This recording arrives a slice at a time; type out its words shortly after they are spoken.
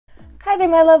Hi there,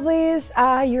 my lovelies.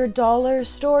 Your dollar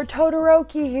store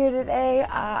Todoroki here today.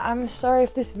 I'm sorry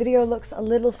if this video looks a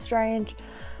little strange.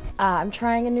 I'm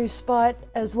trying a new spot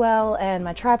as well, and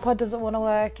my tripod doesn't want to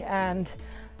work, and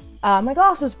my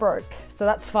glasses broke. So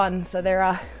that's fun. So they're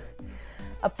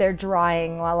up there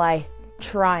drying while I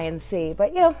try and see.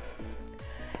 But you know,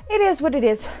 it is what it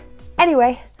is.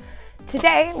 Anyway,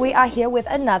 today we are here with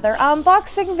another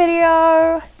unboxing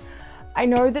video. I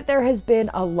know that there has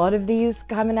been a lot of these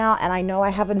coming out, and I know I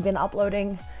haven't been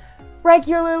uploading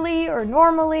regularly or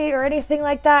normally or anything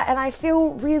like that, and I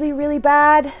feel really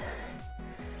bad.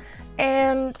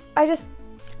 And I'm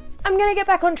gonna get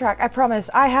back on track, I promise.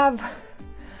 I have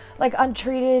like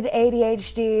untreated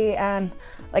ADHD and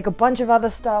like a bunch of other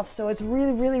stuff, so it's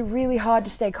really hard to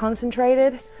stay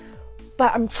concentrated,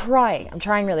 but I'm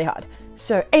trying really hard.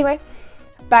 So anyway,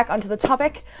 back onto the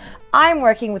topic. I'm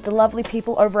working with the lovely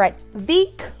people over at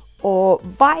Veikk or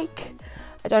Veikk.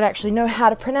 I don't actually know how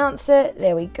to pronounce it.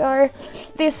 There we go.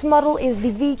 This model is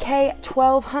the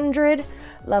VK1200.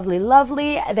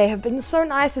 Lovely. They have been so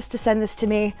nice as to send this to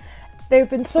me.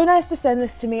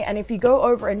 And if you go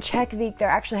over and check Veikk, they're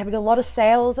actually having a lot of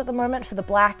sales at the moment for the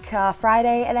Black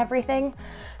Friday and everything.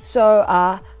 So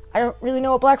I don't really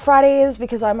know what Black Friday is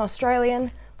because I'm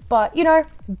Australian. But, you know,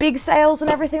 big sales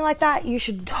and everything like that, you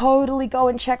should totally go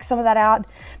and check some of that out.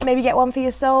 Maybe get one for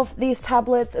yourself. These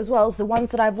tablets, as well as the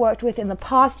ones that I've worked with in the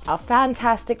past, are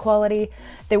fantastic quality.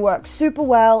 They work super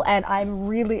well, and I'm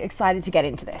really excited to get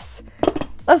into this.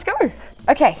 Let's go.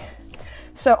 Okay,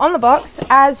 so on the box,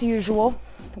 as usual,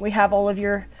 we have all of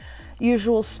your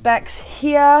usual specs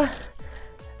here.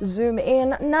 Zoom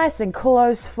in nice and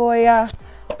close for you.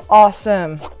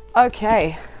 Awesome.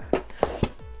 Okay.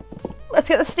 Let's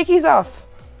get the stickies off.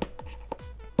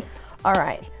 All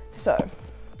right, so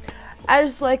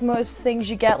as like most things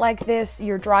you get like this,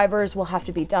 your drivers will have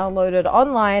to be downloaded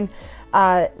online,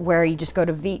 where you just go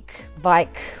to Veikk.com.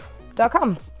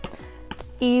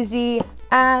 Easy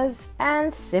as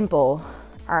and simple.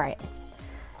 All right,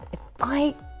 if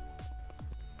I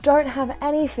don't have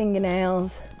any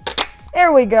fingernails,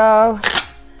 there we go.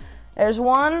 There's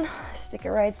one, stick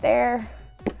it right there.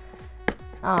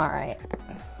 All right.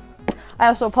 I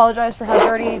also apologize for how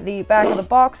dirty the back of the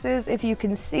box is, if you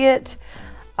can see it.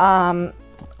 I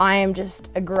am just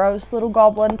a gross little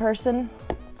goblin person,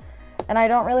 and I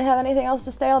don't really have anything else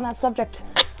to say on that subject.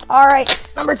 All right,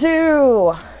 number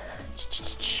 2.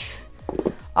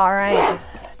 All right,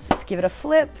 let's give it a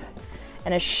flip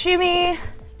and a shimmy,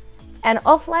 and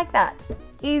off like that.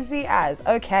 Easy as.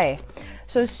 Okay,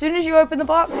 so as soon as you open the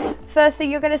box, first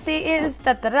thing you're gonna see is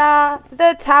the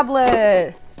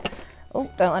tablet. Oh,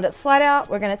 don't let it slide out.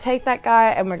 We're gonna take that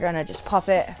guy and we're gonna just pop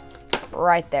it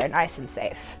right there, nice and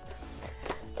safe.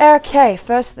 Okay,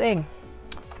 first thing,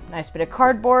 nice bit of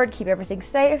cardboard, keep everything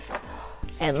safe.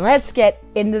 And let's get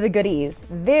into the goodies.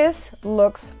 This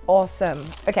looks awesome.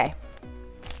 Okay,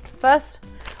 first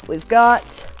we've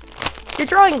got your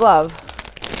drawing glove.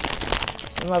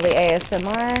 Some lovely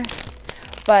ASMR,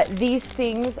 but these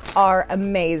things are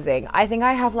amazing. I think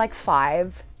I have like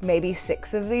 5, maybe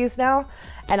 6 of these now,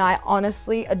 and I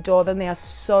honestly adore them. They are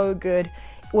so good.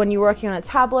 When you're working on a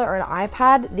tablet or an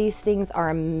iPad, these things are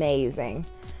amazing.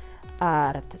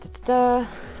 So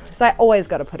I always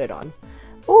got to put it on.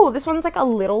 Oh, this one's like a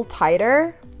little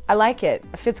tighter. I like it.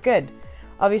 It fits good.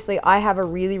 Obviously, I have a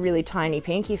really tiny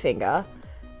pinky finger,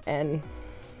 and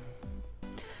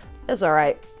it's all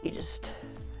right. You just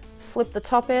flip the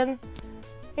top in, and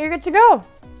you're good to go.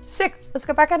 Sick. Let's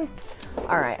go back in.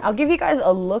 All right, I'll give you guys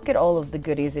a look at all of the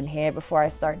goodies in here before I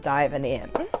start diving in.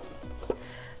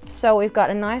 So we've got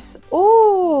a nice,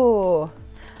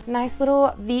 nice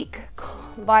little Veikk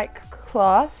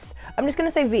cloth. I'm just gonna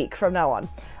say Veikk from now on.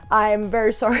 I'm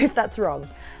very sorry if that's wrong,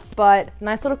 but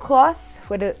nice little cloth.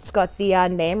 It's got the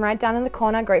name right down in the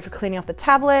corner. Great for cleaning off the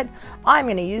tablet. I'm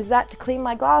gonna use that to clean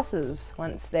my glasses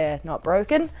once they're not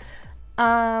broken.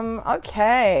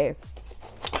 Okay.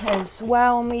 As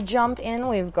well, when we jump in,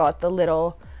 we've got your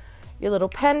little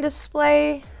pen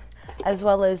display, as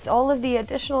well as all of the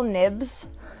additional nibs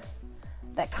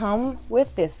that come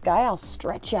with this guy. I'll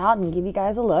stretch out and give you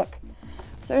guys a look.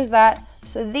 So there's that.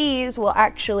 So these will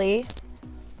actually,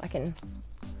 oh,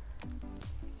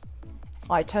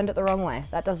 I turned it the wrong way.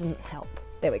 That doesn't help.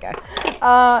 There we go.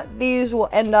 These will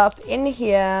end up in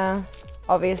here,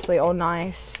 obviously all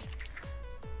nice,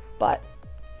 but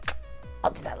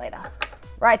I'll do that later.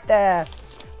 Right there.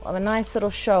 We'll have a nice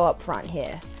little show up front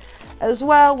here. As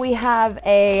well, we have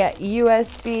a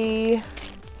USB.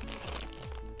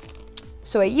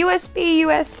 So a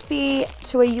USB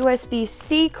to a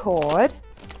USB-C cord.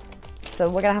 So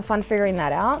we're gonna have fun figuring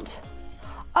that out.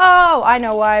 Oh, I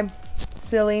know why.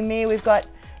 silly me. We've got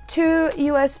 2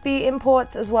 USB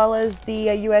imports as well as the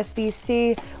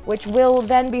USB-C, which will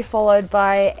then be followed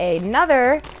by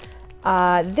another.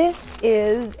 This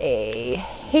is a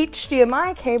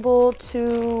HDMI cable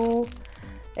to,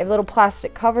 they have little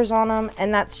plastic covers on them,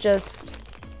 and that's just,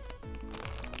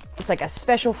 it's like a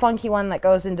special funky one that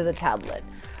goes into the tablet.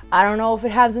 I don't know if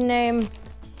it has a name.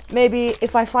 Maybe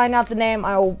if I find out the name,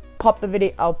 I'll pop the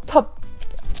video, I'll put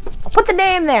the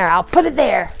name there, I'll put it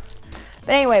there.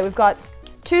 But anyway, we've got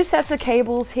 2 sets of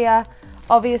cables here.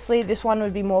 Obviously, this one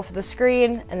would be more for the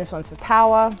screen, and this one's for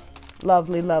power.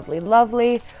 Lovely, lovely,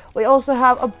 lovely. We also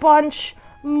have a bunch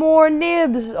more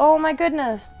nibs. Oh my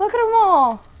goodness, look at them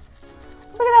all.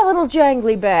 Look at that little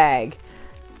jangly bag.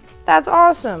 That's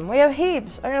awesome. We have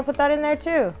heaps. I'm gonna put that in there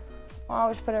too.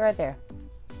 I'll just put it right there.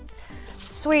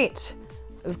 Sweet.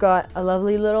 We've got a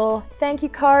lovely little thank you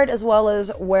card, as well as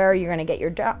where you're gonna get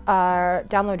your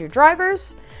download your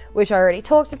drivers, which I already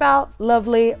talked about.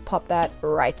 Lovely, pop that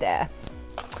right there.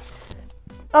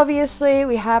 Obviously,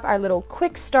 we have our little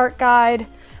quick start guide,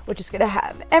 which is gonna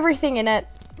have everything in it.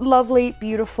 Lovely,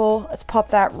 beautiful. Let's pop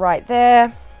that right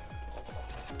there.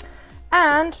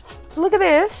 And look at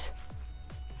this,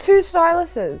 2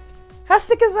 styluses. How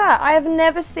sick is that? I have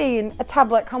never seen a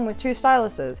tablet come with 2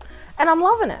 styluses, and I'm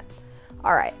loving it.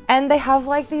 All right, and they have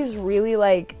like these really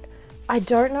like, I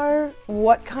don't know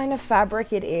what kind of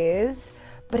fabric it is,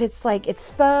 but it's like, it's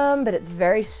firm, but it's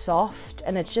very soft,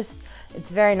 and it's just, it's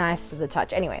very nice to the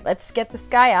touch. Anyway, let's get this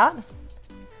guy out.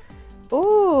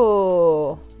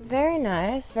 Ooh, very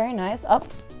nice, very nice. Up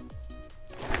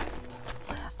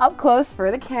close for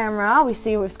the camera, we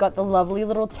see we've got the lovely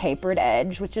little tapered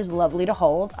edge, which is lovely to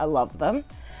hold. I love them.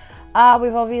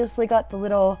 We've obviously got the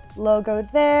little logo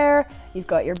there. You've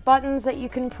got your buttons that you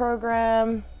can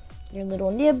program, your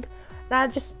little nib. And I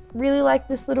just really like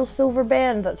this little silver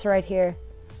band that's right here.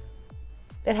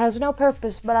 It has no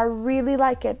purpose, but I really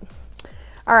like it.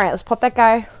 All right, let's pop that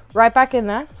guy right back in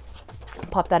there.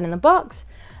 Pop that in the box.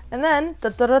 And then,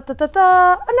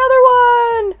 another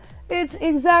one! It's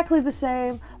exactly the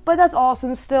same, but that's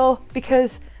awesome still,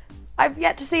 because I've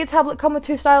yet to see a tablet come with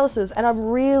 2 styluses, and I'm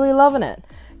really loving it.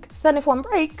 Because then if one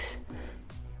breaks,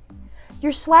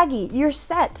 you're swaggy, you're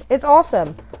set. It's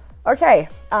awesome. Okay,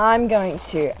 I'm going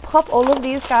to pop all of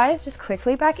these guys just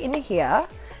quickly back into here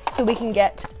so we can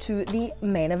get to the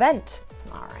main event.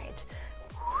 All right,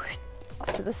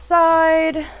 off to the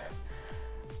side.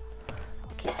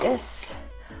 Keep this.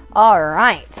 All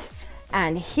right,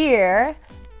 and here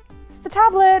is the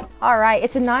tablet. All right,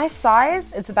 it's a nice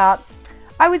size. It's about,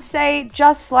 I would say,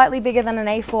 just slightly bigger than an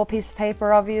A4 piece of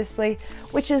paper, obviously,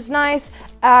 which is nice.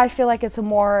 I feel like it's a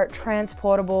more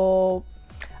transportable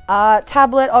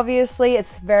tablet. Obviously,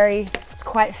 it's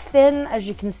quite thin, as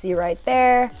you can see right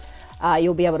there.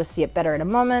 You'll be able to see it better in a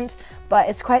moment, but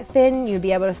it's quite thin. You'll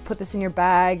be able to put this in your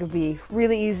bag. It'll be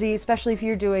really easy, especially if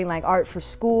you're doing like art for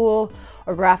school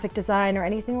or graphic design or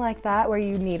anything like that where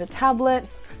you need a tablet.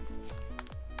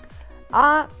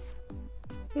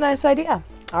 Nice idea.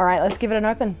 All right, let's give it an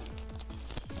open.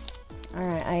 All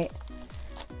right,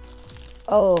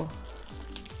 oh,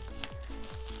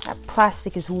 that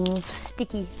plastic is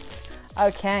sticky.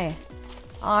 Okay.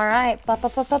 All right.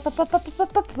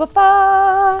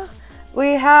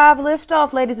 We have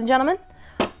liftoff, ladies and gentlemen.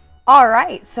 All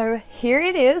right, so here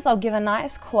it is. I'll give a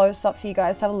nice close-up for you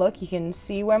guys to have a look. You can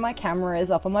see where my camera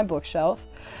is up on my bookshelf.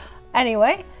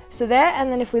 Anyway, so there,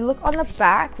 and then if we look on the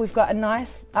back, we've got a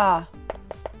nice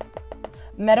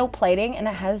metal plating, and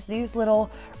it has these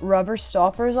little rubber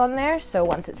stoppers on there. So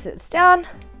once it sits down,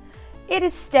 it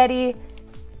is steady.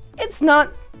 It's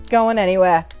not going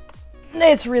anywhere.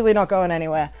 It's really not going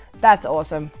anywhere. That's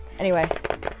awesome. Anyway,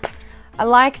 I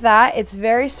like that. It's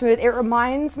very smooth. It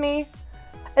reminds me,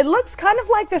 it looks kind of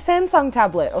like the Samsung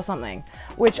tablet or something,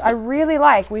 which I really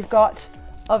like. We've got,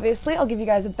 obviously, I'll give you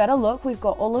guys a better look. We've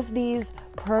got all of these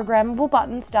programmable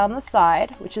buttons down the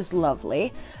side, which is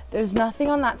lovely. There's nothing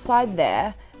on that side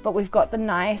there, but we've got the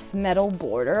nice metal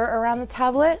border around the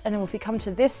tablet. And then if we come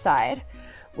to this side,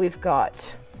 we've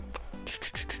got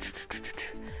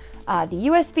the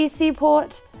USB-C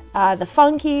port, the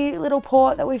funky little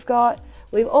port that we've got.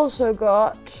 We've also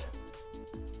got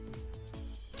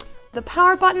the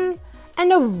power button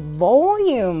and a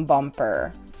volume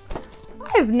bumper.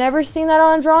 I've never seen that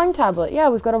on a drawing tablet. Yeah,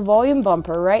 we've got a volume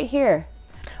bumper right here.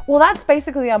 Well, that's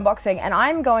basically the unboxing, and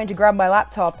I'm going to grab my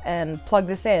laptop and plug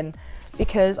this in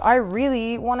because I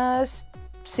really want to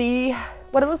see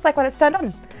what it looks like when it's turned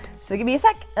on. So give me a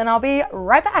sec and I'll be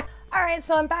right back. Alright,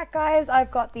 so I'm back, guys.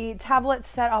 I've got the tablet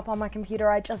set up on my computer.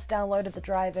 I just downloaded the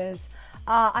drivers.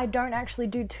 I don't actually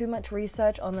do too much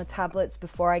research on the tablets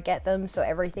before I get them, so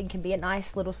everything can be a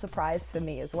nice little surprise for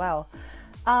me as well.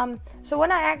 So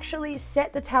when I actually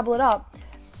set the tablet up,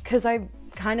 because I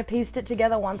kind of pieced it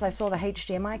together once I saw the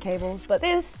HDMI cables, but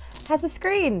this has a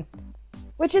screen,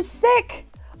 which is sick.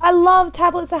 I love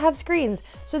tablets that have screens,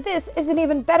 so this is an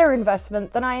even better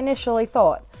investment than I initially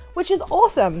thought, which is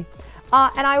awesome.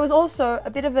 And I was also a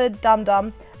bit of a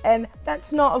dum-dum, and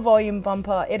that's not a volume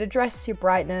bumper. It adjusts your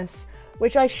brightness,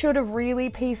 which I should have really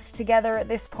pieced together at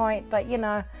this point, but you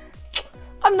know,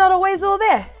 I'm not always all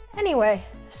there. Anyway,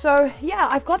 so yeah,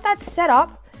 I've got that set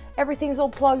up. Everything's all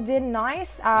plugged in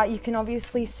nice. You can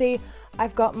obviously see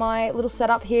I've got my little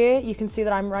setup here. You can see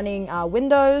that I'm running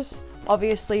Windows.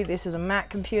 Obviously, this is a Mac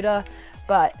computer,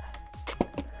 but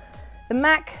the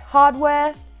Mac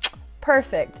hardware,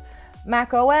 perfect.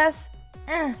 Mac OS,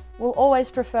 we'll always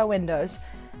prefer Windows.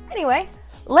 Anyway,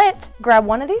 let's grab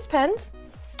one of these pens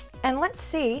and let's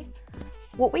see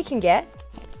what we can get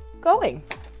going.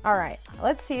 All right,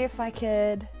 let's see if I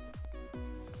could,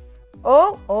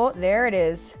 oh, there it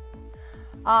is.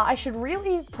 I should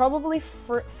really probably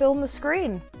film the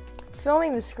screen.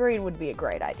 Filming the screen would be a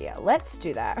great idea. Let's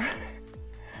do that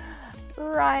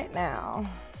right now.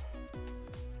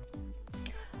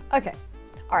 Okay,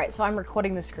 all right, so I'm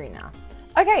recording the screen now.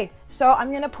 Okay, so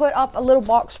I'm gonna put up a little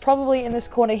box probably in this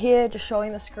corner here, just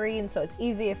showing the screen so it's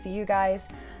easier for you guys.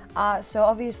 So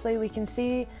obviously we can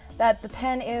see that the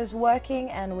pen is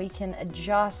working and we can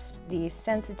adjust the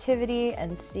sensitivity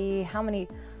and see how many,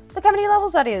 look how many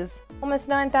levels that is, almost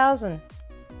 9,000.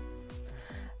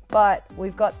 But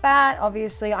we've got that.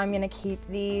 Obviously I'm gonna keep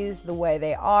these the way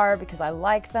they are because I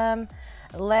like them.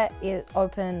 Let it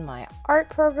open my art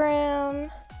program.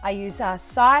 I use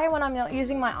Sai when I'm not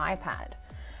using my iPad.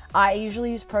 I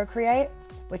usually use Procreate,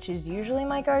 which is usually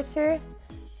my go-to,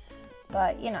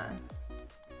 but you know.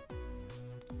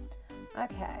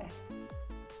 Okay.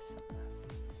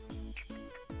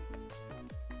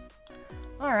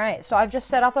 All right, so I've just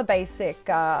set up a basic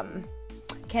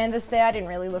canvas there. I didn't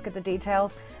really look at the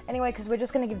details. Anyway, because we're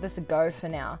just gonna give this a go for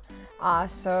now.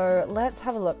 So let's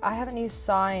have a look. I haven't used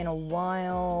Sai in a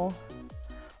while.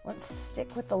 Let's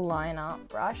stick with the line art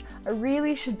brush. I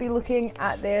really should be looking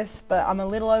at this, but I'm a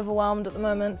little overwhelmed at the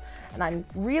moment, and I'm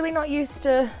really not used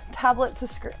to tablets or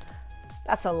screen.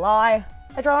 That's a lie.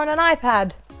 I draw on an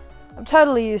iPad. I'm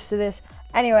totally used to this.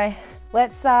 Anyway,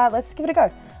 let's give it a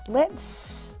go.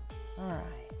 All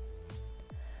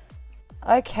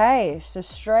right. Okay, so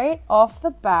straight off the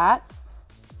bat,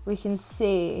 we can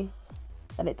see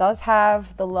that it does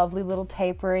have the lovely little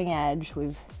tapering edge.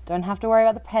 We don't have to worry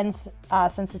about the pen's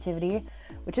sensitivity,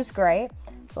 which is great.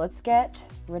 So let's get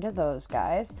rid of those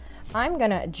guys. I'm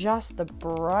gonna adjust the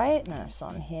brightness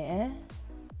on here.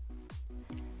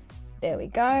 There we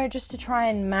go, just to try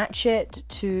and match it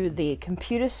to the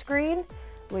computer screen,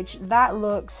 which that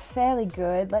looks fairly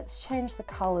good. Let's change the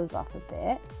colors up a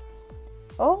bit.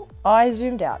 Oh, I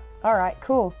zoomed out. All right,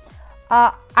 cool.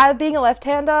 Being a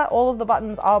left-hander, all of the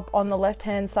buttons are on the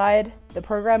left-hand side, the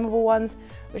programmable ones,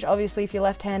 which obviously if you're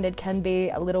left-handed can be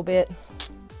a little bit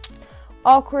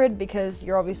awkward because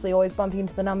you're obviously always bumping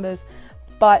into the numbers,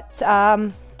 but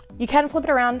you can flip it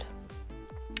around.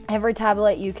 Every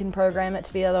tablet you can program it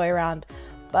to be the other way around,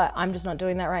 but I'm just not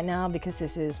doing that right now because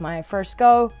this is my first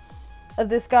go of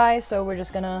this guy, so we're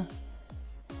just gonna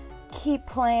keep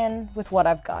playing with what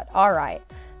I've got. All right,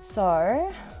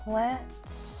 so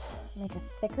let's make a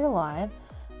thicker line.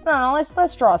 No,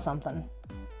 let's draw something.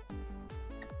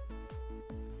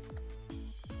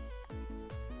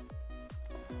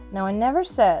 Now, I never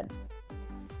said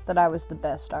that I was the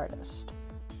best artist,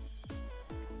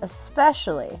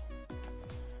 especially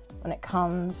when it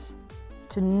comes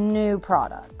to new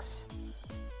products.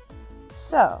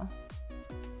 So,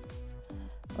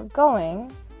 we're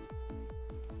going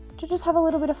to just have a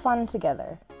little bit of fun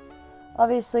together.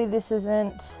 Obviously, this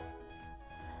isn't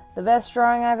the best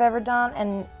drawing I've ever done,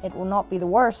 and it will not be the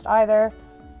worst either.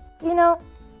 You know,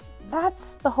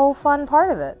 that's the whole fun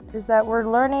part of it, is that we're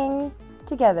learning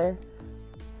together.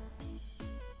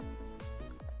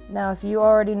 Now, if you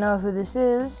already know who this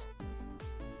is,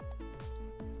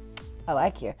 I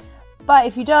like you. But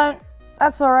if you don't,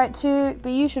 that's alright too,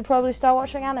 but you should probably start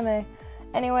watching anime.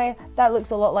 Anyway, that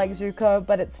looks a lot like Zuko,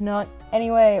 but it's not.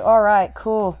 Anyway, alright,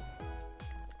 cool.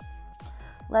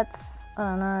 Let's, I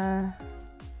don't know,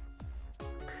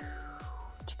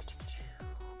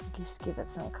 just give it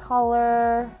some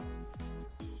color.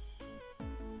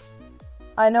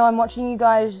 I know I'm watching you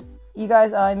guys,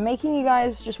 I'm making you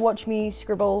guys just watch me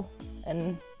scribble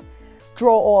and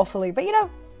draw awfully, but you know,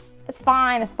 It's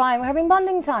fine, it's fine. We're having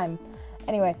bonding time.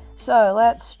 Anyway, so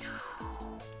let's...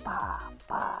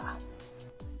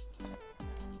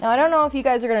 Now, I don't know if you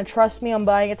guys are going to trust me on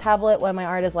buying a tablet when my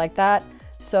art is like that.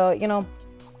 So, you know,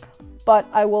 but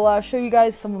I will show you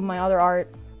guys some of my other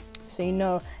art so you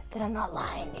know that I'm not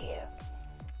lying to you.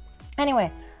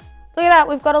 Anyway, look at that.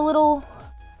 We've got a little...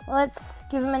 Let's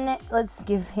give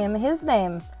him his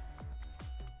name.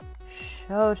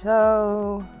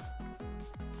 Shoto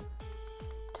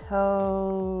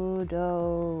Todoroki.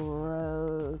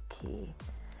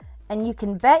 And you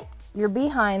can bet your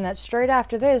behind that straight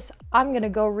after this, I'm gonna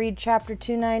go read chapter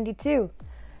 292.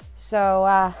 So,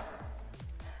 I'm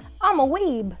a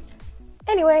weeb.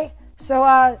 Anyway,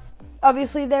 so,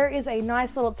 obviously there is a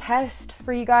nice little test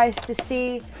for you guys to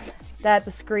see that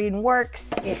the screen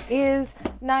works. It is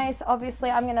nice. Obviously,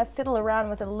 I'm gonna fiddle around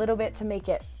with it a little bit to make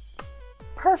it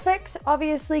perfect.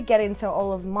 Obviously, get into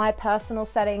all of my personal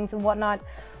settings and whatnot.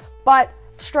 But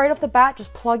straight off the bat,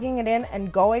 just plugging it in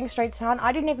and going straight to sound.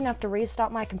 I didn't even have to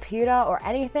restart my computer or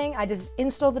anything. I just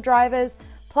installed the drivers,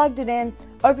 plugged it in,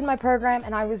 opened my program,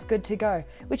 and I was good to go,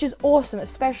 which is awesome,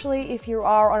 especially if you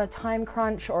are on a time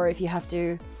crunch or if you have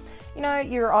to, you know,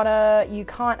 you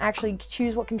can't actually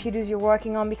choose what computers you're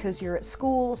working on because you're at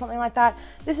school or something like that.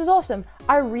 This is awesome.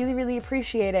 I really, really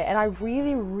appreciate it. And I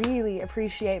really, really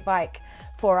appreciate Veikk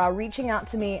for reaching out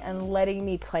to me and letting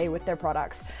me play with their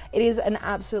products. It is an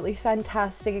absolutely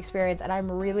fantastic experience and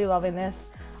I'm really loving this.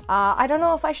 I don't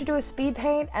know if I should do a speed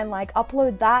paint and like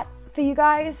upload that for you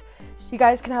guys. So you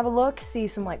guys can have a look, see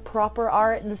some like proper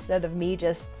art instead of me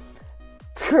just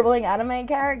scribbling anime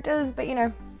characters, but you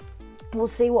know, we'll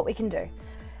see what we can do.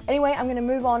 Anyway, I'm going to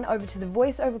move on over to the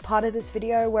voiceover part of this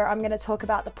video where I'm going to talk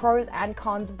about the pros and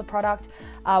cons of the product,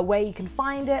 where you can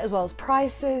find it, as well as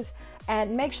prices.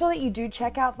 And make sure that you do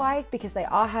check out Veikk because they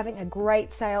are having a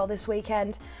great sale this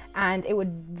weekend and it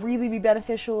would really be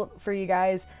beneficial for you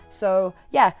guys. So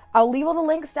yeah, I'll leave all the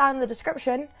links down in the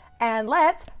description and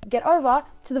let's get over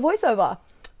to the voiceover.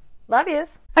 Love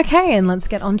yous. Okay, and let's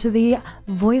get on to the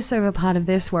voiceover part of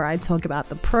this where I talk about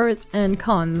the pros and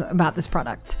cons about this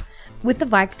product. With the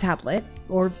Veikk tablet,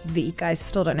 or Veikk, I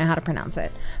still don't know how to pronounce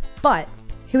it, but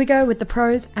here we go with the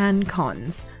pros and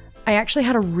cons. I actually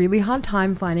had a really hard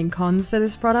time finding cons for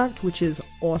this product, which is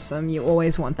awesome. You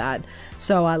always want that.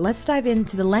 So let's dive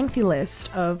into the lengthy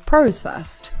list of pros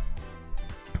first.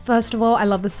 First of all, I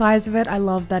love the size of it. I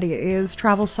love that it is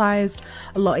travel sized,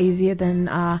 a lot easier than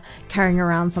carrying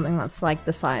around something that's like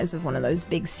the size of one of those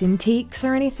big Cintiqs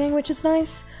or anything, which is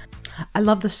nice. I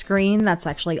love the screen that's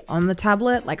actually on the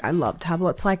tablet. Like, I love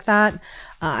tablets like that.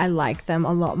 I like them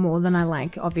a lot more than I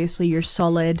like, obviously, your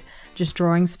solid just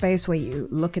drawing space where you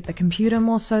look at the computer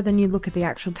more so than you look at the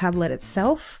actual tablet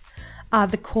itself.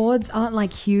 The cords aren't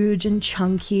like huge and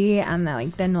chunky and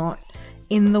they're not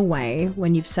in the way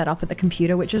when you've set up at the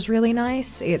computer, which is really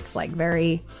nice. It's like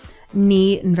very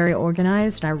neat and very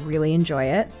organized and I really enjoy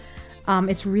it.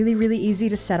 It's really, really easy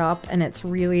to set up and it's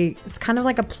kind of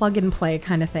like a plug and play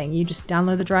kind of thing. You just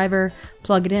download the driver,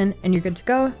 plug it in, and you're good to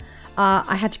go.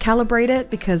 I had to calibrate it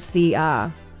because the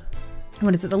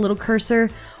little cursor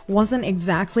wasn't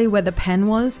exactly where the pen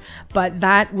was, but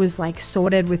that was like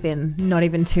sorted within not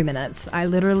even 2 minutes. I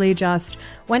literally just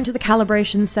went to the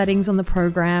calibration settings on the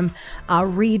program,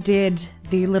 redid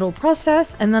the little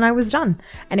process, and then I was done.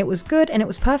 And it was good and it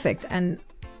was perfect. And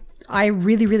I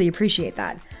really, really appreciate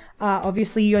that.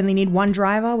 Obviously, you only need one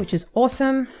driver, which is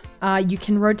awesome. You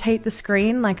can rotate the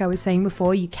screen, like I was saying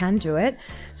before, you can do it.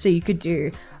 So you could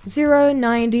do 0,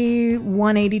 90,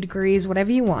 180 degrees,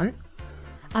 whatever you want.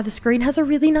 The screen has a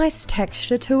really nice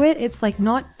texture to it. It's like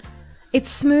it's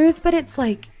smooth, but it's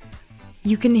like,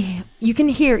 you can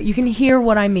hear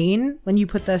what I mean when you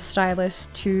put the stylus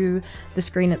to the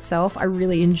screen itself. I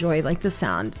really enjoy like the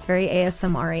sound. It's very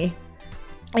ASMR-y.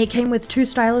 It came with 2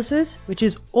 styluses, which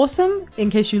is awesome in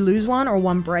case you lose one or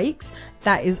one breaks.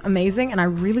 That is amazing, and I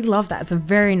really love that. It's a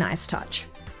very nice touch.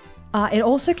 It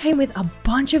also came with a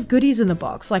bunch of goodies in the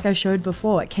box, like I showed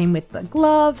before. It came with the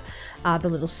glove, the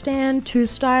little stand, 2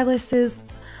 styluses,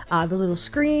 the little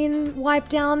screen wipe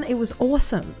down. It was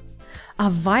awesome.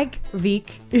 Veikk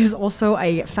is also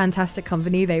a fantastic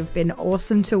company. They've been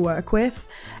awesome to work with,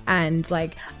 and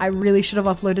like, I really should have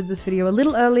uploaded this video a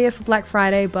little earlier for Black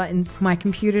Friday, but my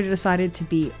computer decided to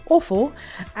be awful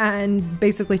and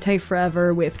basically take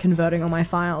forever with converting all my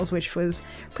files, which was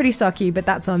pretty sucky, but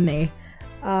that's on me.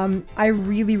 I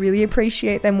really, really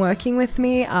appreciate them working with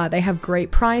me. They have great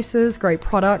prices, great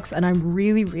products, and I'm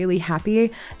really, really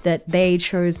happy that they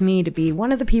chose me to be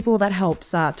one of the people that helps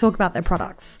talk about their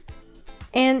products.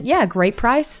 And yeah, great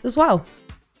price as well.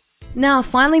 Now,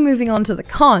 finally moving on to the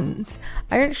cons.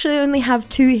 I actually only have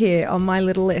 2 here on my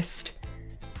little list.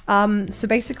 So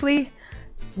basically,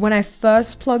 when I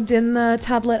first plugged in the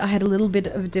tablet, I had a little bit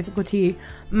of difficulty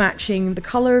matching the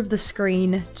color of the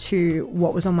screen to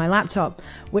what was on my laptop,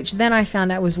 which then I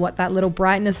found out was what that little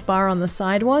brightness bar on the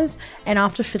side was, and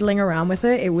after fiddling around with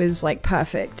it, it was like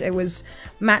perfect. It was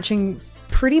matching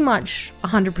pretty much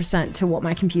 100% to what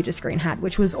my computer screen had,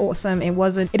 which was awesome.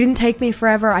 It didn't take me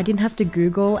forever. I didn't have to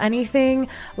Google anything.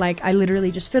 Like, I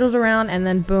literally just fiddled around and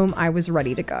then boom, I was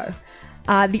ready to go.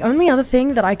 The only other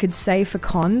thing that I could say for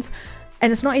cons,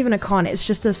 and it's not even a con, it's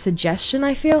just a suggestion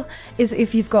I feel, is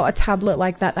if you've got a tablet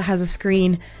like that that has a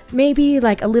screen, maybe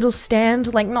like a little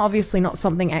stand, like obviously not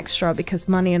something extra because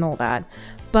money and all that,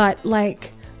 but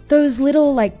like those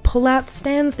little like pull-out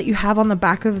stands that you have on the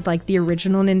back of like the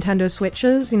original Nintendo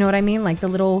Switches, you know what I mean? Like the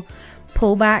little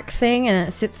pullback thing and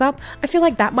it sits up. I feel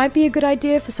like that might be a good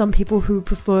idea for some people who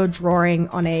prefer drawing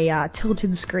on a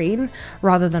tilted screen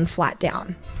rather than flat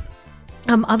down.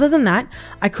 Other than that,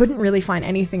 I couldn't really find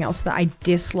anything else that I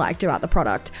disliked about the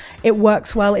product. It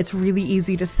works well, it's really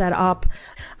easy to set up.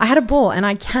 I had a ball, and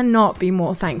I cannot be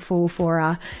more thankful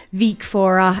for Veikk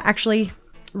for actually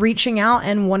reaching out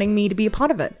and wanting me to be a part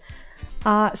of it.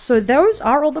 So those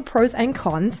are all the pros and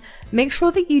cons. Make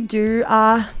sure that you do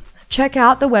check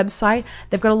out the website.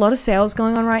 They've got a lot of sales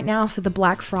going on right now for the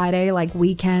Black Friday, like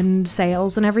weekend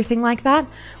sales and everything like that,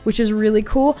 which is really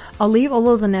cool. I'll leave all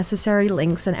of the necessary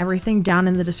links and everything down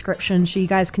in the description so you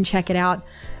guys can check it out.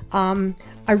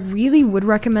 I really would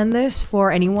recommend this for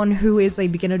anyone who is a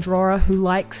beginner drawer who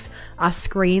likes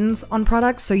screens on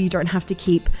products, so you don't have to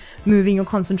keep moving your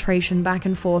concentration back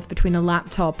and forth between a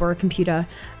laptop or a computer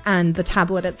and the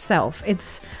tablet itself.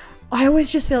 I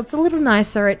always just feel it's a little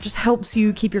nicer. It just helps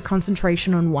you keep your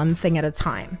concentration on one thing at a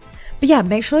time. But yeah,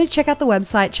 make sure to check out the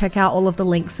website, check out all of the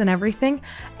links and everything.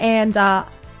 And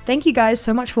thank you guys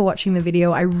so much for watching the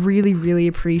video. I really, really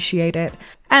appreciate it.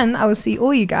 And I will see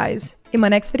all you guys in my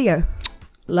next video.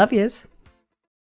 Love yous.